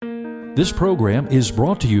This program is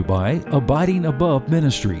brought to you by Abiding Above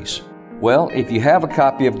Ministries. Well, if you have a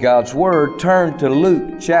copy of God's Word, turn to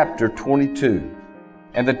Luke chapter 22.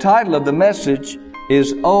 And the title of the message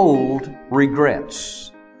is Old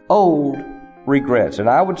Regrets. Old Regrets. And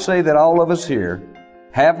I would say that all of us here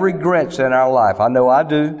have regrets in our life. I know I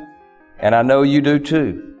do, and I know you do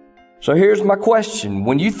too. So here's my question.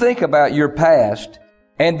 When you think about your past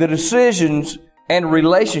and the decisions and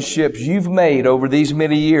relationships you've made over these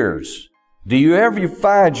many years, do you ever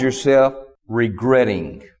find yourself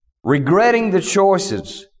regretting the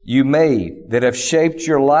choices you made that have shaped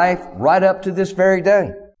your life right up to this very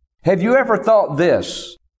day? Have you ever thought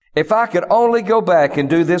this: if I could only go back and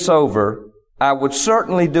do this over, I would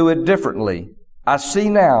certainly do it differently. I see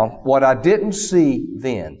now what I didn't see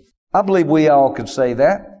then. I believe we all could say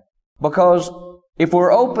that, because if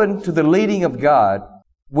we're open to the leading of God,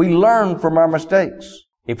 we learn from our mistakes.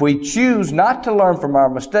 If we choose not to learn from our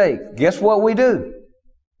mistakes, guess what we do?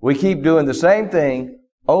 We keep doing the same thing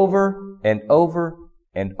over and over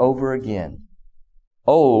and over again.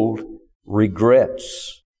 Old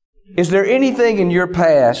regrets. Is there anything in your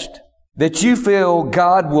past that you feel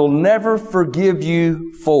God will never forgive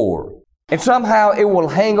you for? And somehow it will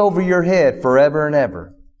hang over your head forever and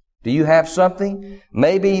ever. Do you have something?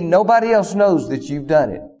 Maybe nobody else knows that you've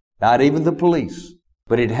done it. Not even the police.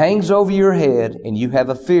 But it hangs over your head and you have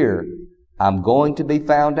a fear, I'm going to be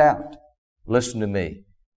found out. Listen to me.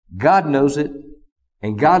 God knows it,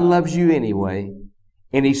 and God loves you anyway.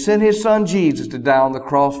 And He sent His Son Jesus to die on the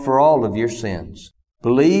cross for all of your sins.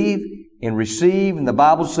 Believe and receive, and the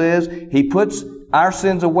Bible says He puts our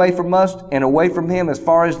sins away from us and away from Him as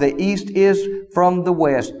far as the east is from the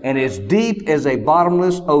west, and as deep as a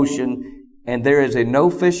bottomless ocean, and there is a no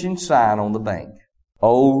fishing sign on the bank.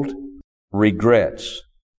 Old regrets.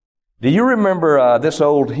 Do you remember this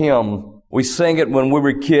old hymn? We sang it when we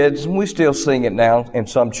were kids, and we still sing it now in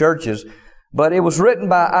some churches, but it was written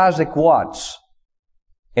by Isaac Watts,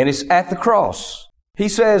 and it's At the Cross. He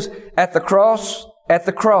says, at the cross,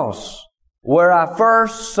 where I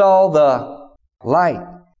first saw the light,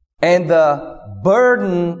 and the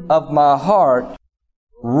burden of my heart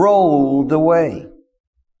rolled away.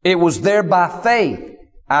 It was there by faith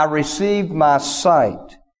I received my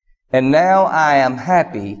sight, and now I am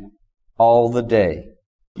happy all the day.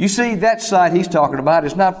 You see, that sight he's talking about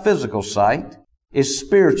is not physical sight, it's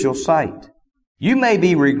spiritual sight. You may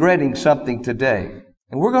be regretting something today,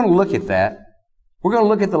 and we're going to look at that. We're going to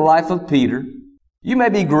look at the life of Peter. You may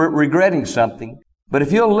be regretting something, but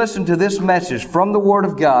if you'll listen to this message from the Word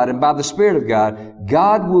of God and by the Spirit of God,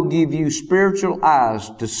 God will give you spiritual eyes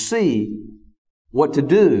to see what to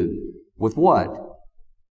do with what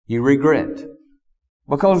you regret.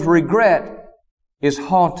 Because regret is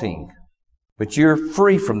haunting, but you're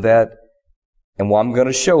free from that, and I'm going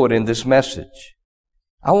to show it in this message.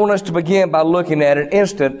 I want us to begin by looking at an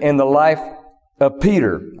instant in the life of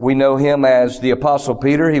Peter. We know him as the Apostle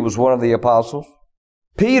Peter. He was one of the apostles.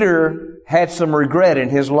 Peter had some regret in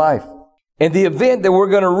his life. And the event that we're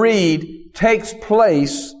going to read takes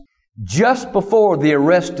place just before the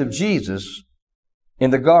arrest of Jesus in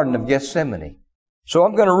the Garden of Gethsemane. So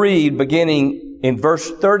I'm going to read beginning in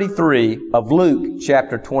verse 33 of Luke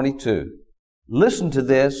chapter 22. Listen to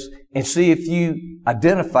this and see if you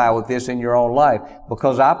identify with this in your own life,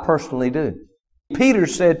 because I personally do. Peter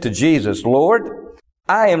said to Jesus, Lord,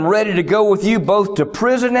 I am ready to go with you both to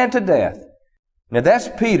prison and to death. Now that's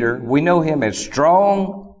Peter. We know him as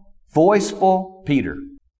strong, voiceful Peter.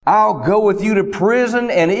 I'll go with you to prison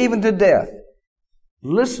and even to death.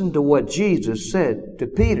 Listen to what Jesus said to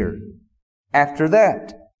Peter after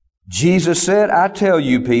that. Jesus said, I tell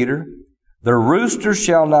you, Peter, the rooster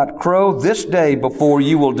shall not crow this day before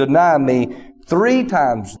you will deny me 3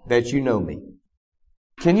 times that you know me.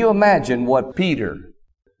 Can you imagine what Peter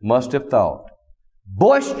must have thought?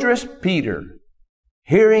 Boisterous Peter,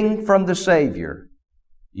 hearing from the Savior,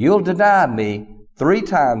 you'll deny me 3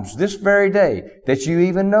 times this very day that you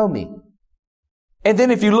even know me. And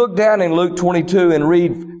then if you look down in Luke 22 and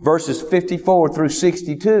read verses 54 through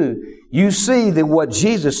 62, you see that what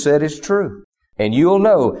Jesus said is true. And you'll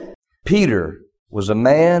know Peter was a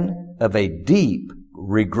man of a deep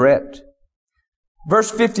regret.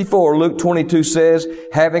 Verse 54, Luke 22 says,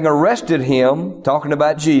 having arrested him, talking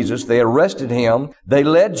about Jesus, they arrested him, they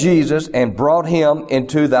led Jesus and brought him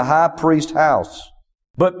into the high priest's house.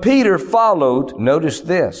 But Peter followed, notice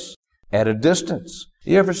this, at a distance.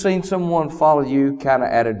 You ever seen someone follow you kind of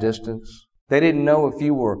at a distance? They didn't know if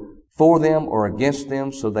you were for them or against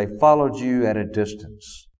them, so they followed you at a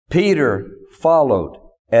distance. Peter followed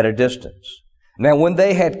at a distance. Now when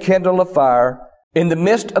they had kindled a fire, in the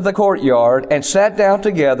midst of the courtyard and sat down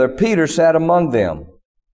together. Peter sat among them.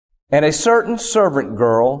 And a certain servant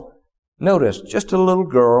girl, notice, just a little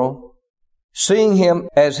girl, seeing him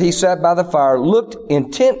as he sat by the fire, looked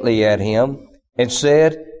intently at him and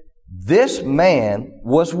said, "This man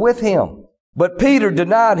was with him." But Peter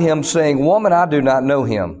denied him, saying, "Woman, I do not know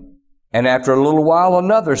him." And after a little while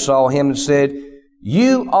another saw him and said,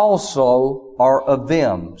 "You also are of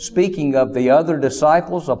them." Speaking of the other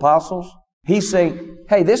disciples, apostles, he's saying,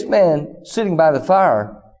 hey, this man sitting by the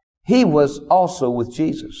fire, he was also with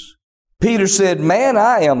Jesus. Peter said, "Man,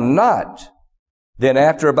 I am not." Then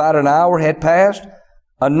after about an hour had passed,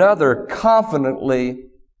 another confidently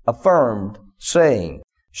affirmed, saying,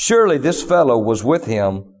 "Surely this fellow was with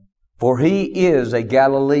him, for he is a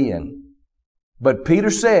Galilean." But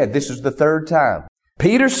Peter said, this is the third time,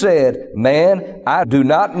 Peter said, "Man, I do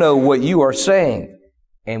not know what you are saying."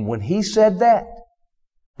 And when he said that,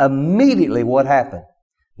 immediately what happened?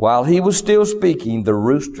 While he was still speaking, the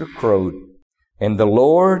rooster crowed, and the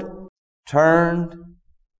Lord turned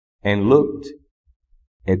and looked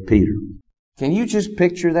at Peter. Can you just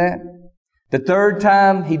picture that? The third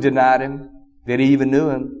time he denied him, that he even knew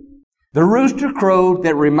him. The rooster crowed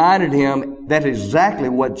that reminded him that exactly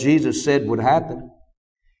what Jesus said would happen.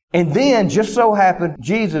 And then, just so happened,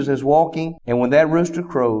 Jesus is walking, and when that rooster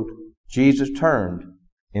crowed, Jesus turned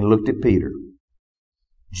and looked at Peter.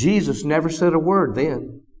 Jesus never said a word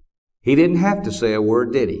then. He didn't have to say a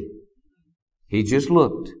word, did he? He just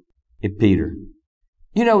looked at Peter.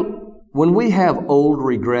 You know, when we have old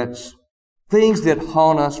regrets, things that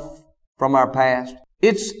haunt us from our past,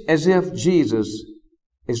 it's as if Jesus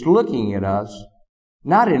is looking at us,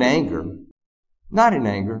 not in anger,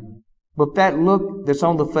 but that look that's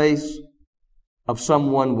on the face of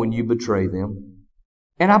someone when you betray them.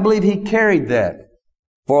 And I believe he carried that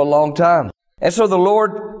for a long time. And so the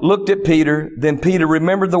Lord looked at Peter. Then Peter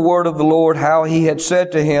remembered the word of the Lord, how he had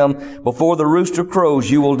said to him, "Before the rooster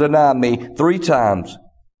crows, you will deny me 3 times.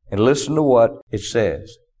 And listen to what it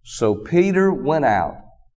says. So Peter went out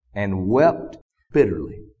and wept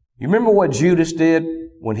bitterly. You remember what Judas did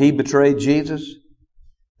when he betrayed Jesus?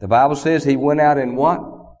 The Bible says he went out and what?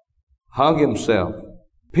 Hung himself.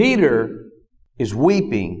 Peter is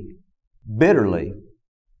weeping bitterly.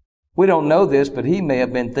 We don't know this, but he may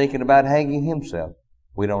have been thinking about hanging himself.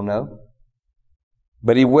 We don't know.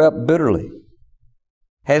 But he wept bitterly.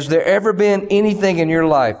 Has there ever been anything in your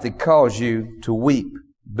life that caused you to weep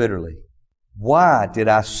bitterly? Why did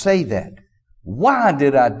I say that? Why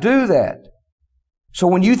did I do that? So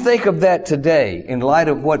when you think of that today, in light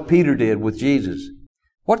of what Peter did with Jesus,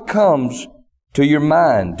 what comes to your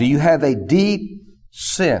mind? Do you have a deep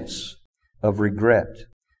sense of regret?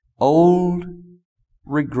 Old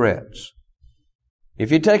regrets.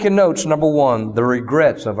 If you're taking notes, number 1, the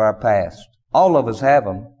regrets of our past. All of us have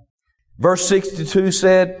them. Verse 62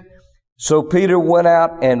 said, so Peter went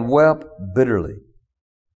out and wept bitterly.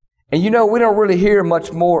 And you know, we don't really hear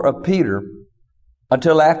much more of Peter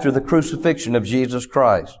until after the crucifixion of Jesus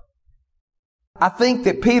Christ. I think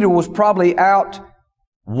that Peter was probably out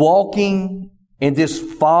walking in this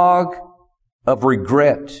fog of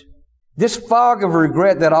regret. This fog of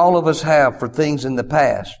regret that all of us have for things in the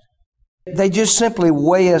past. They just simply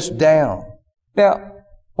weigh us down. Now,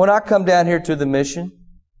 when I come down here to the mission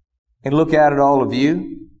and look out at all of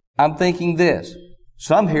you, I'm thinking this.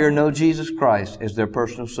 Some here know Jesus Christ as their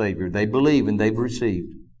personal Savior. They believe and they've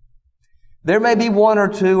received. There may be 1 or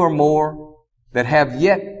 2 or more that have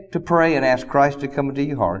yet to pray and ask Christ to come into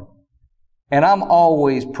your heart. And I'm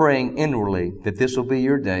always praying inwardly that this will be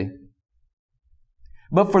your day.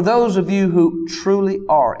 But for those of you who truly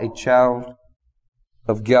are a child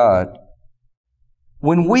of God,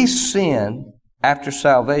 when we sin after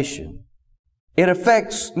salvation, it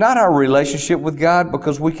affects not our relationship with God,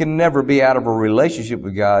 because we can never be out of a relationship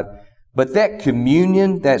with God, but that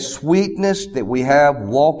communion, that sweetness that we have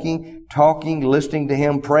walking, talking, listening to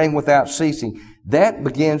Him, praying without ceasing, that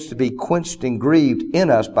begins to be quenched and grieved in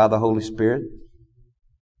us by the Holy Spirit.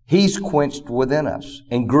 He's quenched within us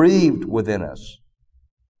and grieved within us.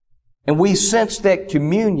 And we sense that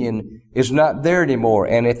communion is not there anymore.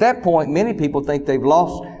 And at that point, many people think they've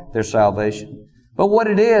lost their salvation. But what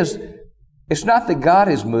it is, it's not that God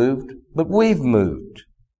has moved, but we've moved.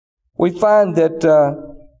 We find that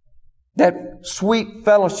that sweet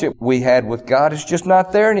fellowship we had with God is just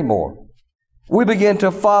not there anymore. We begin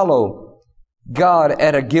to follow God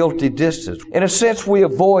at a guilty distance. In a sense, we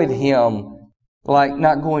avoid Him, like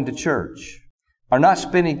not going to church or not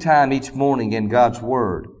spending time each morning in God's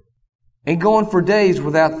Word and going for days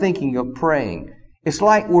without thinking of praying. It's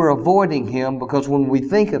like we're avoiding Him because when we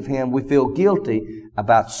think of Him, we feel guilty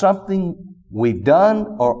about something we've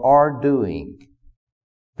done or are doing.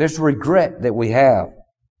 There's regret that we have.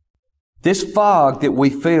 This fog that we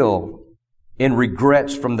feel in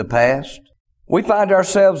regrets from the past, we find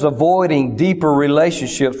ourselves avoiding deeper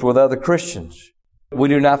relationships with other Christians. We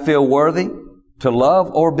do not feel worthy to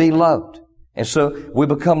love or be loved. And so we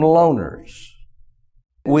become loners.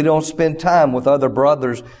 We don't spend time with other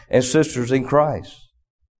brothers and sisters in Christ.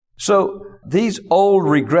 So these old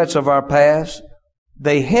regrets of our past,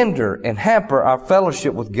 they hinder and hamper our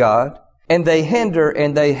fellowship with God, and they hinder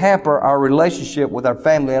and they hamper our relationship with our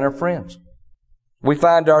family and our friends. We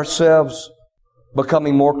find ourselves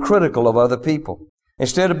becoming more critical of other people.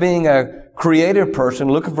 Instead of being a creative person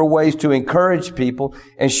looking for ways to encourage people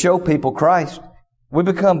and show people Christ, we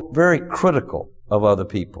become very critical of other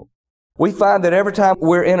people. We find that every time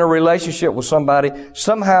we're in a relationship with somebody,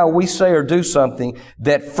 somehow we say or do something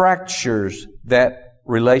that fractures that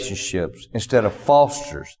relationship instead of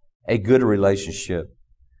fosters a good relationship.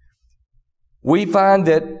 We find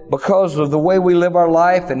that because of the way we live our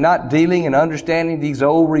life and not dealing and understanding these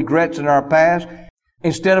old regrets in our past,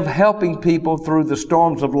 instead of helping people through the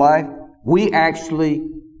storms of life, we actually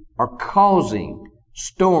are causing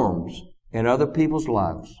storms in other people's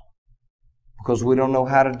lives because we don't know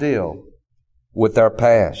how to deal with our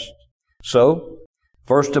past. So,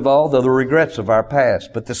 first of all, the regrets of our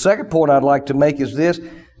past. But the second point I'd like to make is this: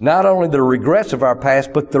 not only the regrets of our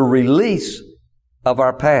past, but the release of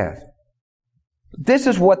our past. This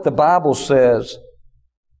is what the Bible says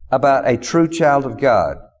about a true child of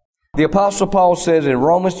God. The Apostle Paul says in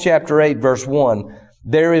Romans chapter 8, verse 1,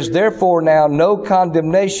 "There is therefore now no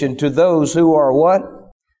condemnation to those who are" what?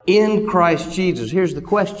 In Christ Jesus. Here's the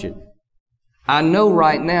question. I know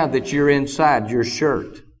right now that you're inside your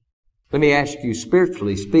shirt. Let me ask you,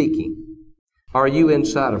 spiritually speaking, are you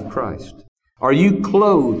inside of Christ? Are you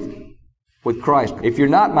clothed with Christ? If you're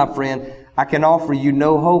not, my friend, I can offer you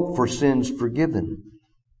no hope for sins forgiven.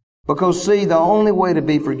 Because, see, the only way to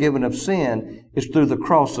be forgiven of sin is through the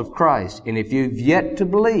cross of Christ. And if you've yet to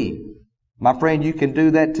believe, my friend, you can do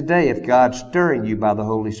that today if God's stirring you by the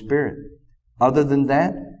Holy Spirit. Other than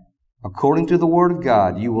that, according to the Word of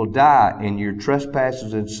God, you will die in your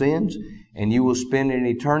trespasses and sins, and you will spend an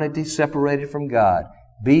eternity separated from God.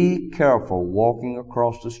 Be careful walking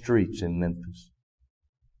across the streets in Memphis.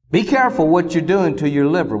 Be careful what you're doing to your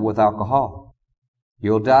liver with alcohol.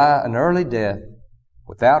 You'll die an early death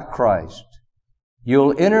without Christ.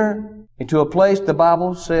 You'll enter into a place the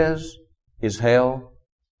Bible says is hell,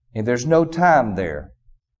 and there's no time there.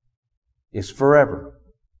 It's forever.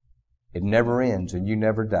 It never ends, and you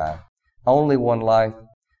never die. Only one life.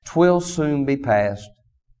 'Twill soon be past.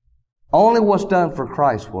 Only what's done for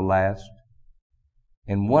Christ will last.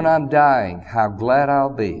 And when I'm dying, how glad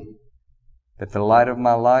I'll be that the light of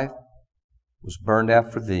my life was burned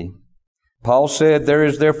out for thee. Paul said, "There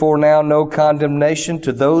is therefore now no condemnation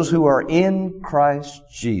to those who are in Christ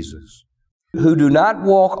Jesus, who do not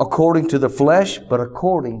walk according to the flesh, but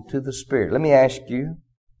according to the Spirit." Let me ask you,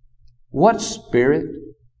 what spirit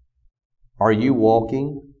are you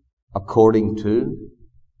walking according to?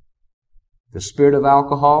 The spirit of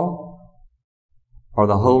alcohol or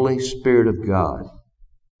the Holy Spirit of God?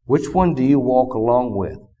 Which one do you walk along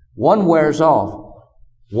with? One wears off.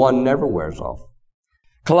 One never wears off.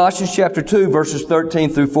 Colossians chapter 2, verses 13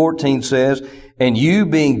 through 14 says, "And you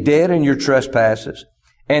being dead in your trespasses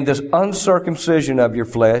and the uncircumcision of your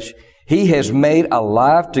flesh, He has made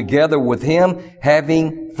alive together with Him,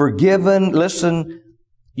 having forgiven," listen,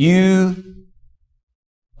 "you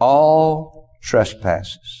all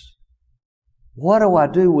trespasses." What do I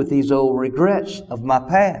do with these old regrets of my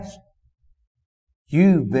past?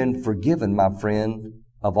 You've been forgiven, my friend,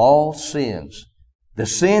 of all sins. The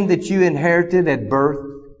sin that you inherited at birth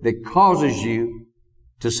that causes you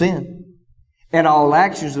to sin, and all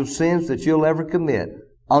actions of sins that you'll ever commit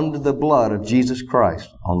under the blood of Jesus Christ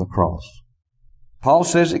on the cross. Paul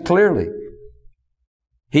says it clearly.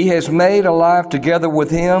 He has made alive together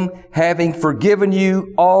with Him, having forgiven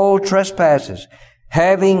you all trespasses,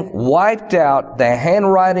 having wiped out the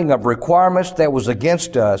handwriting of requirements that was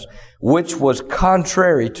against us, which was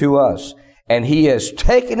contrary to us. And He has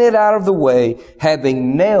taken it out of the way,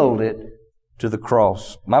 having nailed it to the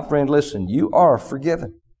cross. My friend, listen, you are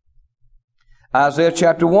forgiven. Isaiah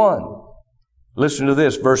chapter 1. Listen to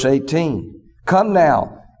this, verse 18. "Come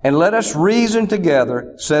now, and let us reason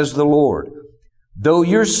together, says the Lord. Though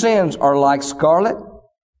your sins are like scarlet,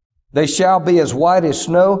 they shall be as white as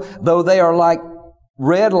snow. Though they are like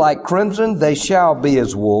red like crimson, they shall be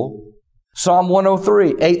as wool." Psalm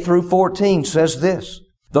 103, 8 through 14 says this,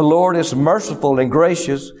 "The Lord is merciful and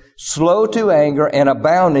gracious, slow to anger and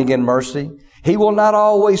abounding in mercy. He will not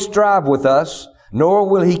always strive with us, nor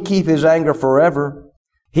will He keep His anger forever.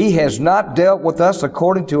 He has not dealt with us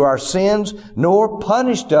according to our sins, nor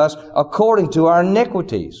punished us according to our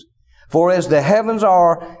iniquities. For as the heavens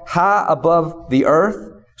are high above the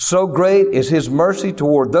earth, so great is His mercy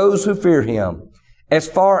toward those who fear Him. As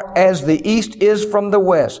far as the east is from the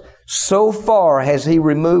west, so far has He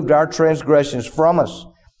removed our transgressions from us.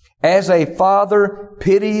 As a father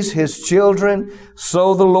pities his children,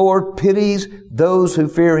 so the Lord pities those who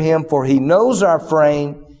fear Him, for He knows our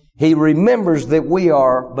frame. He remembers that we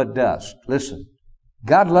are but dust. Listen,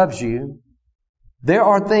 God loves you. There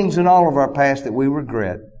are things in all of our past that we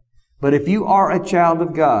regret. But if you are a child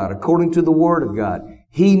of God, according to the Word of God,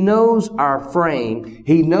 He knows our frame.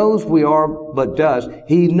 He knows we are but dust.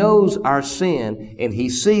 He knows our sin, and He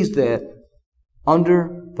sees that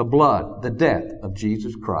under the blood, the death of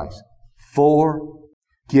Jesus Christ.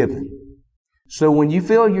 Forgiven. So when you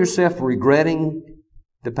feel yourself regretting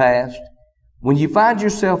the past, when you find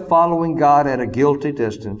yourself following God at a guilty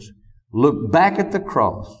distance, look back at the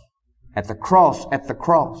cross, at the cross, at the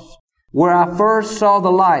cross, where I first saw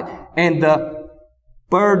the light and the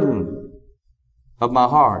burden of my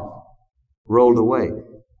heart rolled away.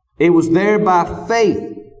 It was there by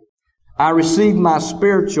faith I received my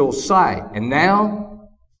spiritual sight, and now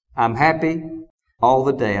I'm happy all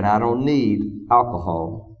the day, and I don't need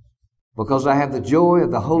alcohol because I have the joy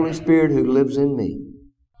of the Holy Spirit who lives in me.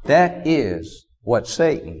 That is what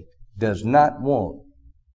Satan does not want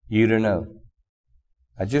you to know.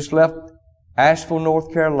 I just left Asheville,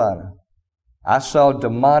 North Carolina. I saw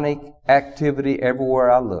demonic activity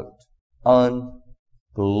everywhere I looked.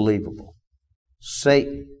 Unbelievable.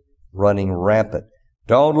 Satan running rampant.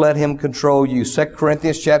 Don't let him control you. 2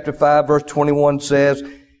 Corinthians chapter 5 verse 21 says,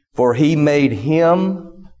 "For He made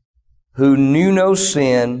Him who knew no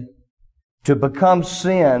sin to become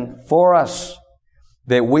sin for us,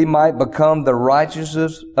 that we might become the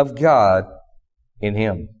righteousness of God in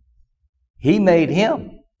Him." He made Him,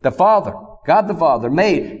 the Father, God the Father,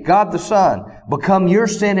 made God the Son become your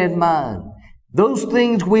sin and mine. Those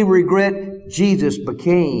things we regret, Jesus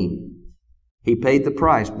became. He paid the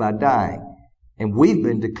price by dying. And we've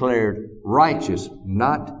been declared righteous,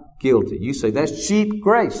 not guilty. You say, that's cheap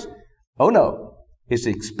grace. Oh no, it's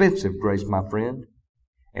expensive grace, my friend.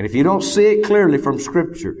 And if you don't see it clearly from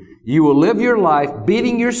Scripture, you will live your life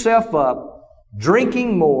beating yourself up,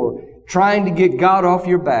 drinking more, trying to get God off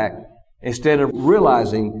your back, instead of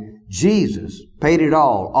realizing Jesus paid it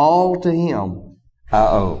all to Him I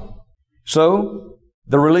owe. So,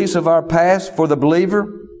 the release of our past for the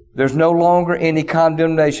believer, there's no longer any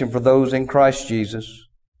condemnation for those in Christ Jesus.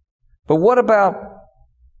 But what about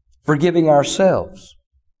forgiving ourselves?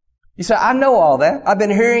 You say, I know all that. I've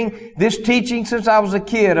been hearing this teaching since I was a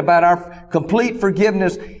kid about our complete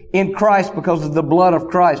forgiveness in Christ because of the blood of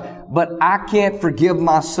Christ. But I can't forgive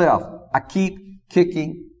myself. I keep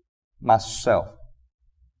kicking myself.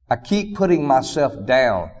 I keep putting myself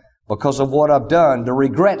down because of what I've done, the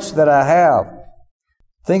regrets that I have.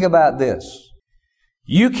 Think about this.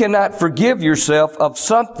 You cannot forgive yourself of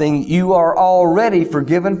something you are already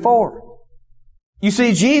forgiven for. You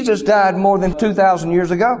see, Jesus died more than 2,000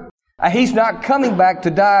 years ago. He's not coming back to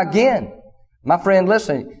die again. My friend,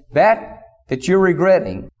 listen, that you're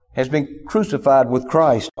regretting has been crucified with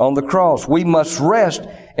Christ on the cross. We must rest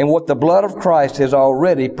in what the blood of Christ has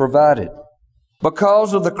already provided.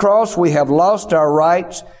 Because of the cross, we have lost our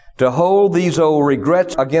rights to hold these old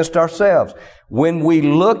regrets against ourselves. When we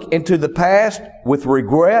look into the past with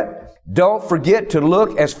regret, don't forget to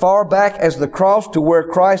look as far back as the cross to where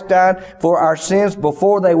Christ died for our sins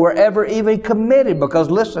before they were ever even committed. Because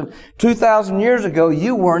listen, 2,000 years ago,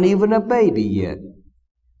 you weren't even a baby yet.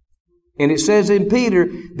 And it says in Peter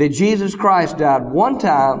that Jesus Christ died one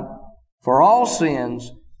time for all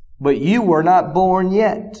sins, but you were not born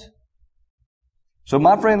yet. So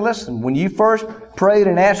my friend, listen, when you first prayed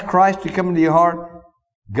and asked Christ to come into your heart,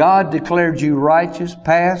 God declared you righteous,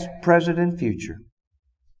 past, present, and future.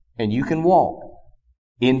 And you can walk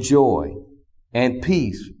in joy and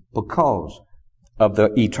peace because of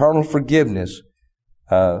the eternal forgiveness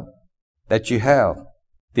that you have.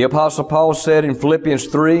 The Apostle Paul said in Philippians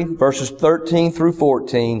 3, verses 13 through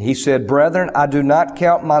 14, he said, "Brethren, I do not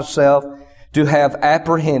count myself to have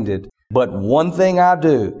apprehended, but one thing I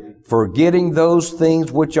do, forgetting those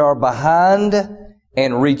things which are behind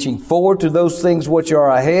and reaching forward to those things which are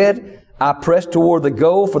ahead, I press toward the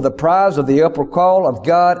goal for the prize of the upward call of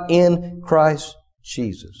God in Christ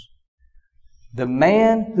Jesus." The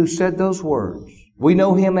man who said those words, we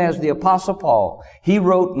know him as the Apostle Paul. He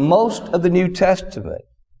wrote most of the New Testament.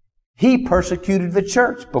 He persecuted the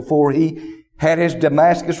church before he had his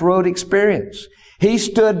Damascus Road experience. He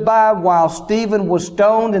stood by while Stephen was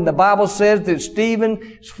stoned, and the Bible says that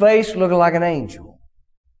Stephen's face looked like an angel.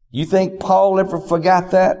 You think Paul ever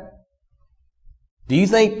forgot that? Do you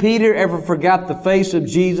think Peter ever forgot the face of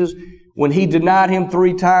Jesus when he denied him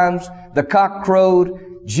 3 times? The cock crowed.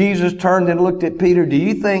 Jesus turned and looked at Peter. Do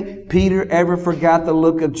you think Peter ever forgot the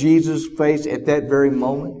look of Jesus' face at that very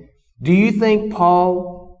moment? Do you think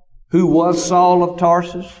Paul, who was Saul of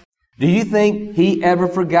Tarsus, do you think he ever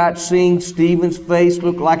forgot seeing Stephen's face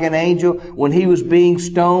look like an angel when he was being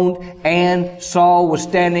stoned and Saul was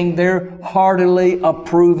standing there heartily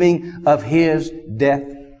approving of his death?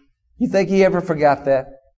 You think he ever forgot that?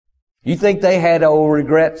 You think they had old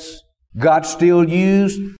regrets? God still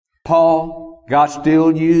used Paul. God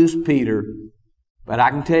still used Peter. But I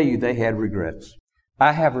can tell you they had regrets.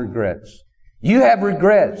 I have regrets. You have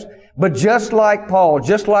regrets. But just like Paul,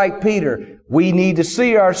 just like Peter, we need to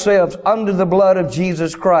see ourselves under the blood of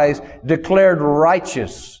Jesus Christ, declared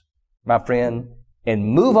righteous, my friend, and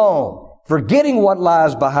move on, forgetting what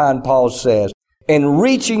lies behind, Paul says, and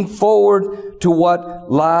reaching forward to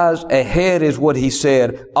what lies ahead is what he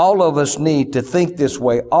said. All of us need to think this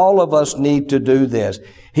way. All of us need to do this.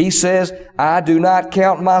 He says, I do not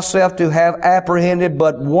count myself to have apprehended,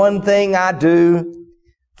 but one thing I do,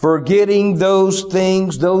 forgetting those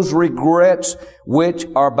things, those regrets which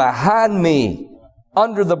are behind me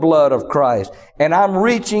under the blood of Christ. And I'm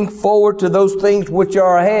reaching forward to those things which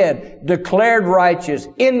are ahead, declared righteous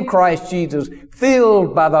in Christ Jesus,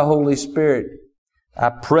 filled by the Holy Spirit. I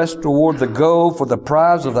press toward the goal for the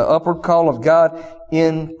prize of the upward call of God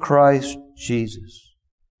in Christ Jesus.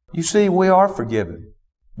 You see, we are forgiven.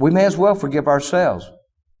 We may as well forgive ourselves.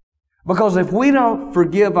 Because if we don't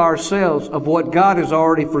forgive ourselves of what God has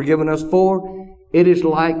already forgiven us for, it is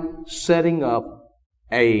like setting up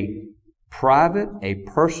a private, a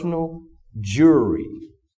personal jury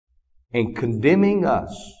and condemning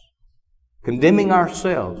us, condemning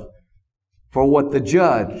ourselves for what the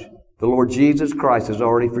judge, the Lord Jesus Christ, has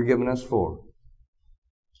already forgiven us for.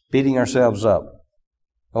 Beating ourselves up.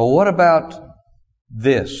 Well, what about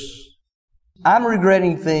this? I'm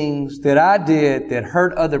regretting things that I did that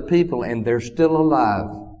hurt other people and they're still alive.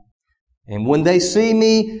 And when they see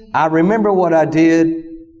me, I remember what I did.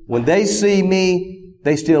 When they see me,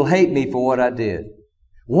 they still hate me for what I did.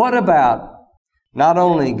 What about not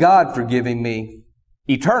only God forgiving me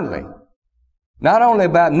eternally, not only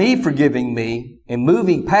about me forgiving me and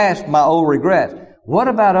moving past my old regrets, what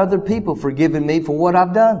about other people forgiving me for what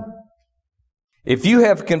I've done? If you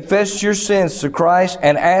have confessed your sins to Christ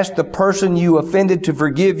and asked the person you offended to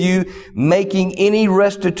forgive you, making any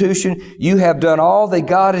restitution, you have done all that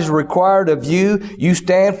God has required of you. You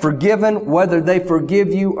stand forgiven whether they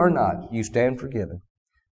forgive you or not. You stand forgiven.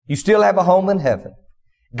 You still have a home in heaven.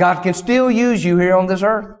 God can still use you here on this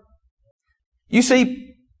earth. You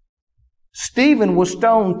see, Stephen was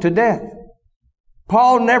stoned to death.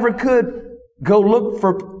 Paul never could go look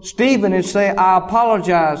for Stephen and say, I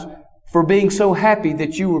apologize for being so happy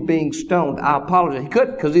that you were being stoned. I apologize. He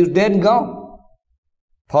couldn't because he was dead and gone.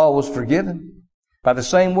 Paul was forgiven by the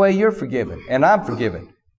same way you're forgiven, and I'm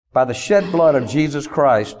forgiven by the shed blood of Jesus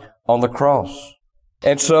Christ on the cross.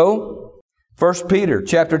 And so, 1 Peter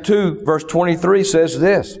chapter 2, verse 23 says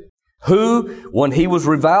this, who, when he was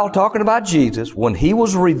reviled, talking about Jesus, when he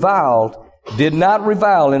was reviled, did not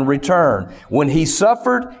revile in return. When he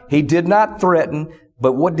suffered, he did not threaten,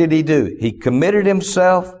 but what did he do? He committed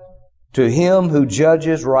himself to him who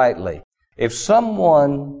judges rightly. If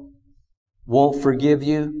someone won't forgive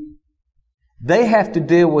you, they have to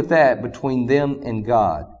deal with that between them and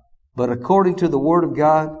God. But according to the Word of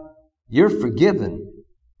God, you're forgiven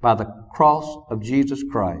by the cross of Jesus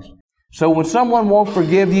Christ. So when someone won't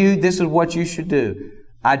forgive you, this is what you should do.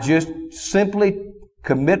 I just simply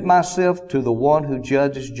commit myself to the one who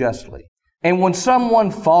judges justly. And when someone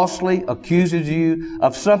falsely accuses you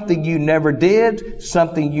of something you never did,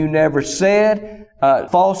 something you never said, a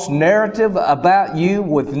false narrative about you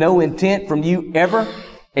with no intent from you ever,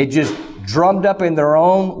 it just drummed up in their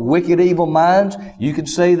own wicked, evil minds, you can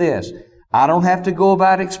say this, I don't have to go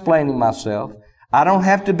about explaining myself. I don't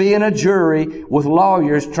have to be in a jury with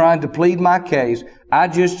lawyers trying to plead my case. I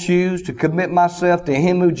just choose to commit myself to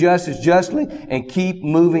Him who judges justly and keep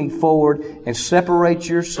moving forward and separate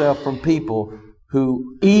yourself from people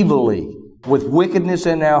who evilly, with wickedness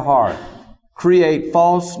in their heart, create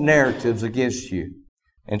false narratives against you.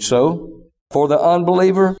 And so, for the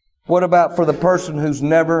unbeliever, what about for the person who's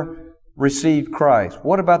never received Christ?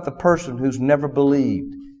 What about the person who's never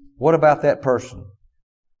believed? What about that person?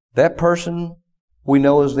 That person we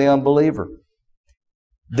know as the unbeliever.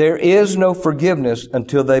 There is no forgiveness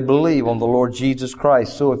until they believe on the Lord Jesus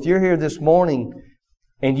Christ. So if you're here this morning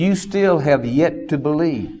and you still have yet to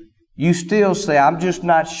believe, you still say, I'm just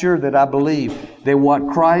not sure that I believe that what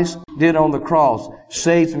Christ did on the cross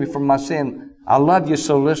saves me from my sin. I love you,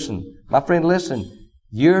 so listen. My friend, listen.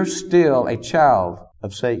 You're still a child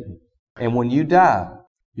of Satan. And when you die,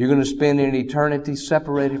 you're going to spend an eternity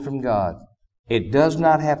separated from God. It does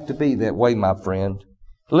not have to be that way, my friend.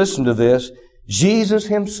 Listen to this. Jesus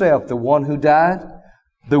Himself, the one who died,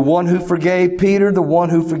 the one who forgave Peter, the one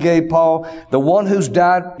who forgave Paul, the one who's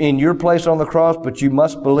died in your place on the cross, but you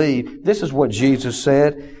must believe. This is what Jesus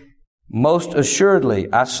said. Most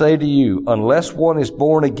assuredly, I say to you, unless one is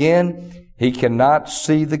born again, he cannot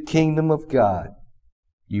see the kingdom of God.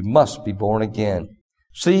 You must be born again.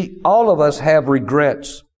 See, all of us have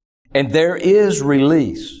regrets, and there is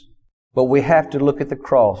release, but we have to look at the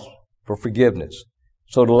cross for forgiveness.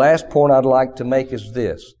 So the last point I'd like to make is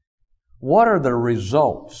this. What are the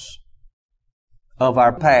results of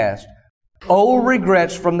our past? Old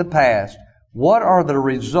regrets from the past. What are the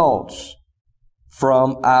results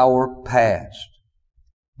from our past?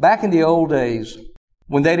 Back in the old days,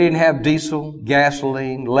 when they didn't have diesel,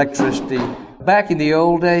 gasoline, electricity, back in the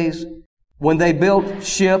old days, when they built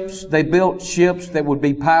ships that would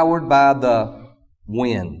be powered by the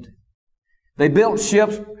wind. They built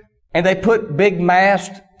ships and they put big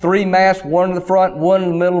masts, 3 masts, one in the front, one in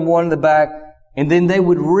the middle, one in the back, and then they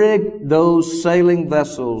would rig those sailing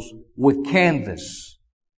vessels with canvas.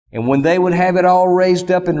 And when they would have it all raised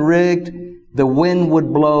up and rigged, the wind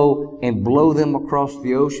would blow and blow them across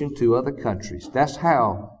the ocean to other countries. That's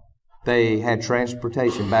how they had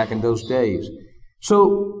transportation back in those days.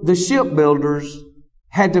 So the shipbuilders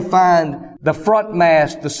had to find the front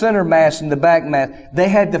mast, the center mast, and the back mast. They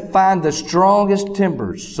had to find the strongest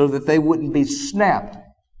timbers so that they wouldn't be snapped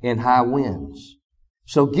in high winds.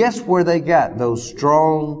 So guess where they got those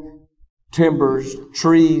strong timbers,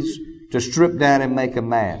 trees, to strip down and make a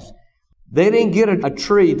mast? They didn't get a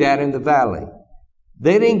tree down in the valley.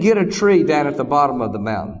 They didn't get a tree down at the bottom of the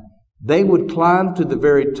mountain. They would climb to the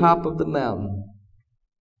very top of the mountain,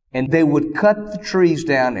 and they would cut the trees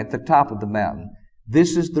down at the top of the mountain.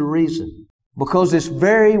 This is the reason. Because it's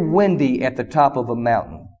very windy at the top of a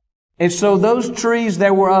mountain. And so those trees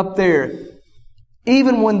that were up there,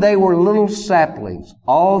 even when they were little saplings,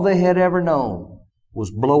 all they had ever known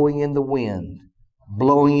was blowing in the wind.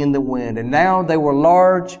 Blowing in the wind. And now they were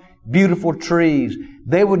large, beautiful trees.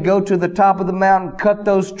 They would go to the top of the mountain, cut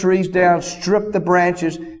those trees down, strip the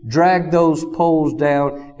branches, drag those poles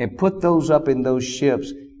down, and put those up in those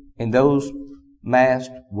ships. And those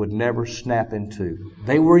masts would never snap in two.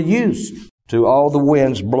 They were used to all the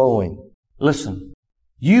winds blowing. Listen,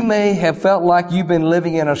 you may have felt like you've been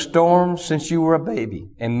living in a storm since you were a baby.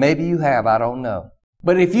 And maybe you have, I don't know.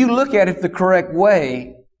 But if you look at it the correct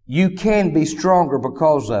way, you can be stronger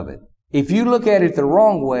because of it. If you look at it the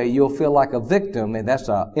wrong way, you'll feel like a victim, and that's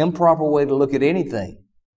an improper way to look at anything.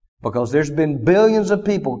 Because there's been billions of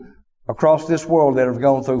people across this world that have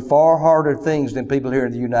gone through far harder things than people here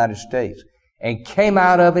in the United States, and came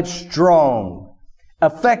out of it strong,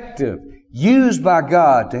 effective, used by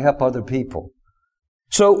God to help other people.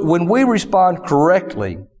 So when we respond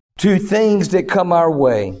correctly to things that come our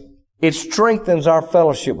way, it strengthens our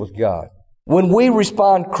fellowship with God. When we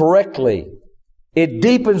respond correctly, it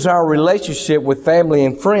deepens our relationship with family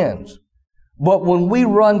and friends. But when we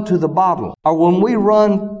run to the bottle, or when we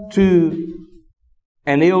run to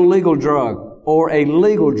an illegal drug or a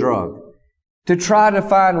legal drug to try to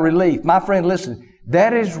find relief, my friend, listen,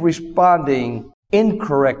 that is responding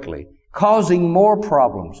incorrectly, causing more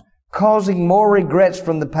problems, causing more regrets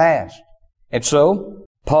from the past. And so,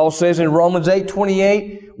 Paul says in Romans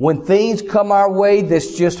 8:28, when things come our way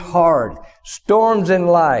that's just hard, storms in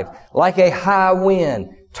life, like a high wind,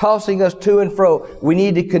 tossing us to and fro, we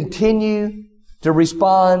need to continue to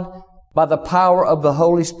respond by the power of the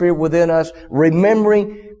Holy Spirit within us,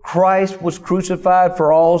 remembering Christ was crucified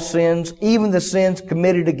for all sins, even the sins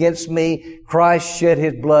committed against me. Christ shed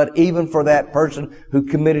His blood even for that person who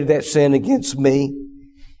committed that sin against me.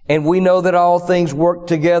 And we know that all things work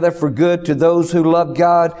together for good to those who love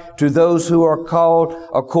God, to those who are called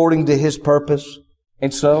according to His purpose.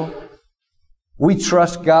 And so, we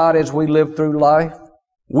trust God as we live through life.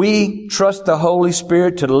 We trust the Holy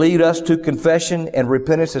Spirit to lead us to confession and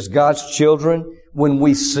repentance as God's children when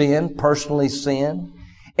we sin, personally sin.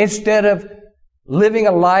 Instead of living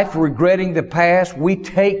a life regretting the past, we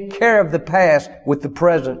take care of the past with the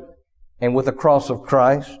present and with the cross of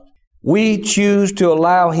Christ. We choose to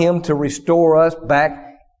allow Him to restore us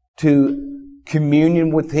back to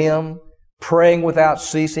communion with Him, praying without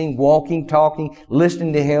ceasing, walking, talking,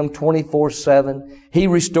 listening to Him 24/7. He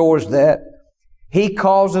restores that. He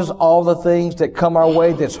causes all the things that come our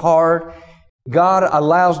way that's hard. God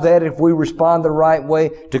allows that, if we respond the right way,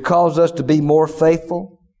 to cause us to be more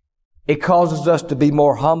faithful. It causes us to be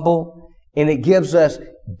more humble. And it gives us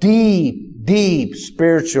deep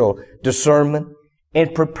spiritual discernment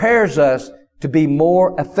and prepares us to be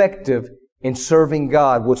more effective in serving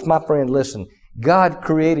God. Which, my friend, listen, God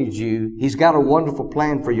created you. He's got a wonderful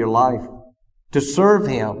plan for your life to serve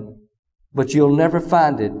Him, but you'll never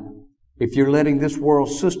find it if you're letting this world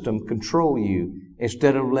system control you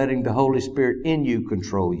instead of letting the Holy Spirit in you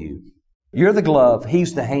control you. You're the glove.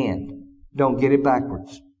 He's the hand. Don't get it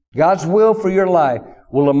backwards. God's will for your life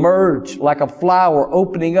will emerge like a flower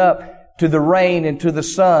opening up to the rain and to the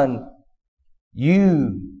sun.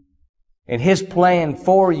 You and His plan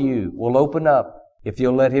for you will open up if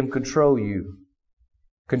you'll let Him control you.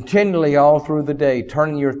 Continually all through the day,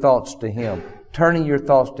 turning your thoughts to Him,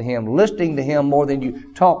 listening to Him more than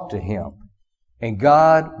you talk to Him. And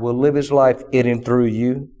God will live His life in and through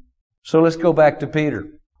you. So let's go back to Peter.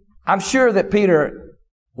 I'm sure that Peter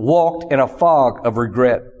walked in a fog of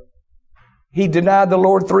regret. He denied the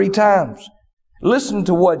Lord 3 times. Listen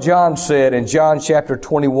to what John said in John chapter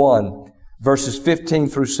 21, verses 15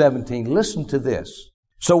 through 17. Listen to this.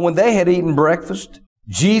 So when they had eaten breakfast,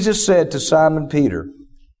 Jesus said to Simon Peter,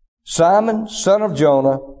 "Simon, son of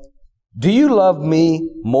Jonah, do you love me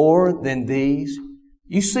more than these?"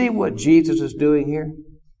 You see what Jesus is doing here?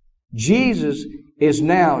 Jesus is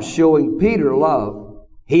now showing Peter love.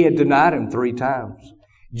 He had denied Him 3 times.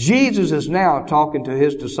 Jesus is now talking to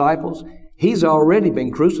His disciples. He's already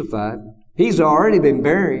been crucified. He's already been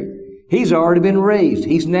buried. He's already been raised.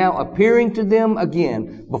 He's now appearing to them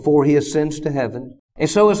again before He ascends to heaven. And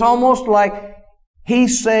so it's almost like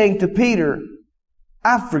He's saying to Peter,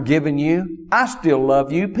 "I've forgiven you. I still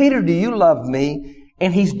love you. Peter, do you love me?"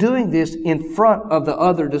 And He's doing this in front of the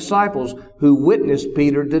other disciples who witnessed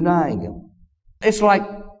Peter denying Him. It's like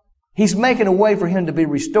He's making a way for him to be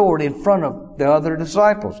restored in front of the other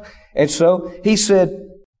disciples. And so He said,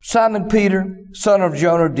 "Simon Peter, son of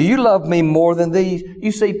Jonah, do you love me more than these?"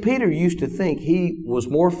 You see, Peter used to think he was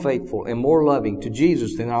more faithful and more loving to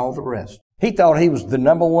Jesus than all the rest. He thought he was the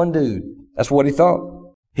number one dude. That's what he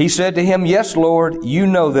thought. He said to Him, "Yes, Lord, you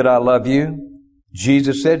know that I love you."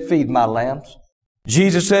 Jesus said, "Feed my lambs."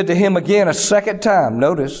 Jesus said to him again a second time,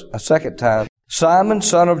 notice, a second time, "Simon,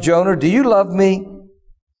 son of Jonah, do you love me?"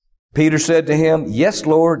 Peter said to Him, "Yes,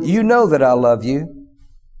 Lord, you know that I love you."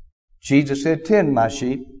 Jesus said, "Tend my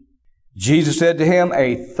sheep." Jesus said to him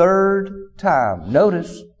a third time,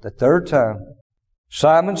 notice, the third time,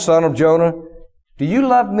 "Simon, son of Jonah, do you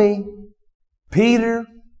love me?" Peter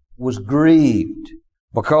was grieved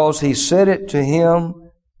because He said it to him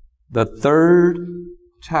the third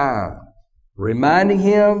time, reminding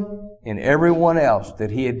him and everyone else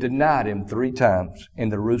that he had denied Him 3 times,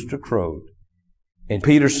 and the rooster crowed. And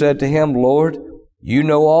Peter said to Him, "Lord, you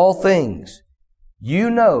know all things. You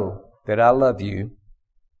know that I love you."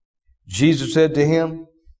 Jesus said to him,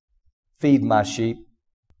 "Feed my sheep."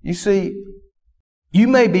 You see, you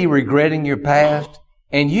may be regretting your past,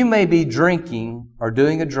 and you may be drinking or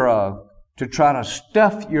doing a drug to try to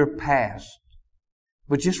stuff your past.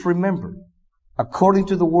 But just remember, according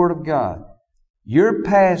to the Word of God, your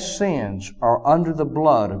past sins are under the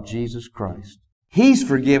blood of Jesus Christ. He's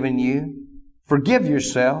forgiven you. Forgive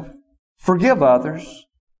yourself. Forgive others.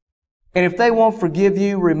 And if they won't forgive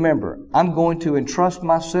you, remember, I'm going to entrust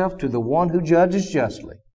myself to the one who judges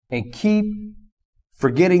justly, and keep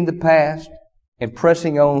forgetting the past and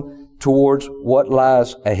pressing on towards what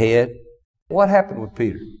lies ahead. What happened with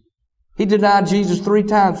Peter? He denied Jesus 3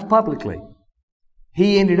 times publicly.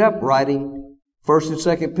 He ended up writing 1st and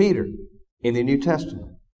 2nd Peter in the New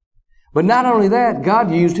Testament. But not only that,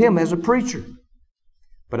 God used him as a preacher.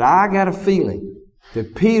 But I got a feeling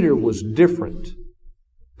that Peter was different.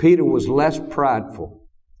 Peter was less prideful.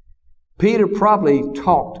 Peter probably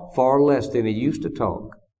talked far less than he used to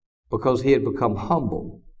talk because he had become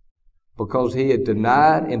humble. Because he had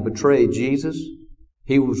denied and betrayed Jesus.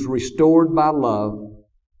 He was restored by love.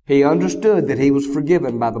 He understood that he was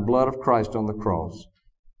forgiven by the blood of Christ on the cross.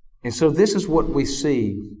 And so this is what we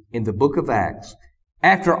see in the book of Acts.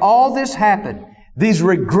 After all this happened, these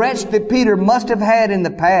regrets that Peter must have had in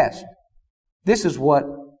the past, this is what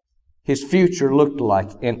his future looked like.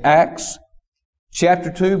 In Acts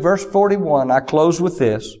chapter 2, verse 41, I close with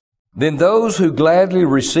this. Then those who gladly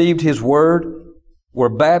received His word were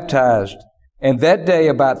baptized, and that day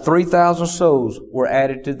about 3,000 souls were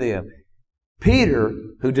added to them. Peter,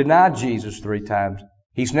 who denied Jesus 3 times,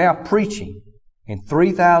 he's now preaching. and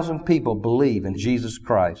 3,000 people believe in Jesus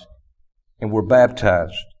Christ and were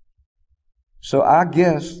baptized. So I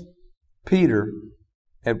guess Peter,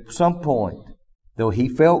 at some point, though he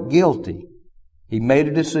felt guilty, he made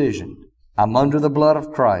a decision. I'm under the blood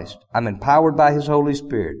of Christ. I'm empowered by His Holy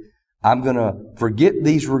Spirit. I'm going to forget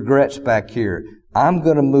these regrets back here. I'm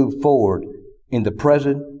going to move forward in the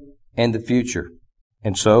present and the future.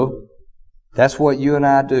 And so, that's what you and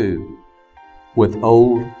I do with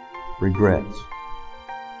old regrets.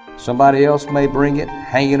 Somebody else may bring it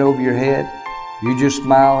hanging over your head. You just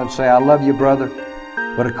smile and say, I love you, brother.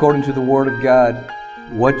 But according to the Word of God,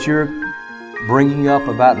 what you're bringing up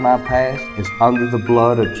about my past is under the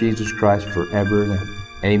blood of Jesus Christ forever and ever.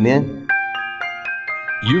 Amen.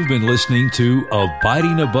 You've been listening to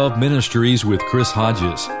Abiding Above Ministries with Chris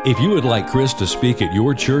Hodges. If you would like Chris to speak at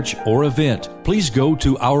your church or event, please go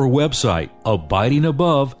to our website,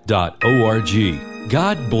 abidingabove.org.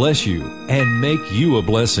 God bless you and make you a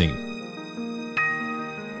blessing.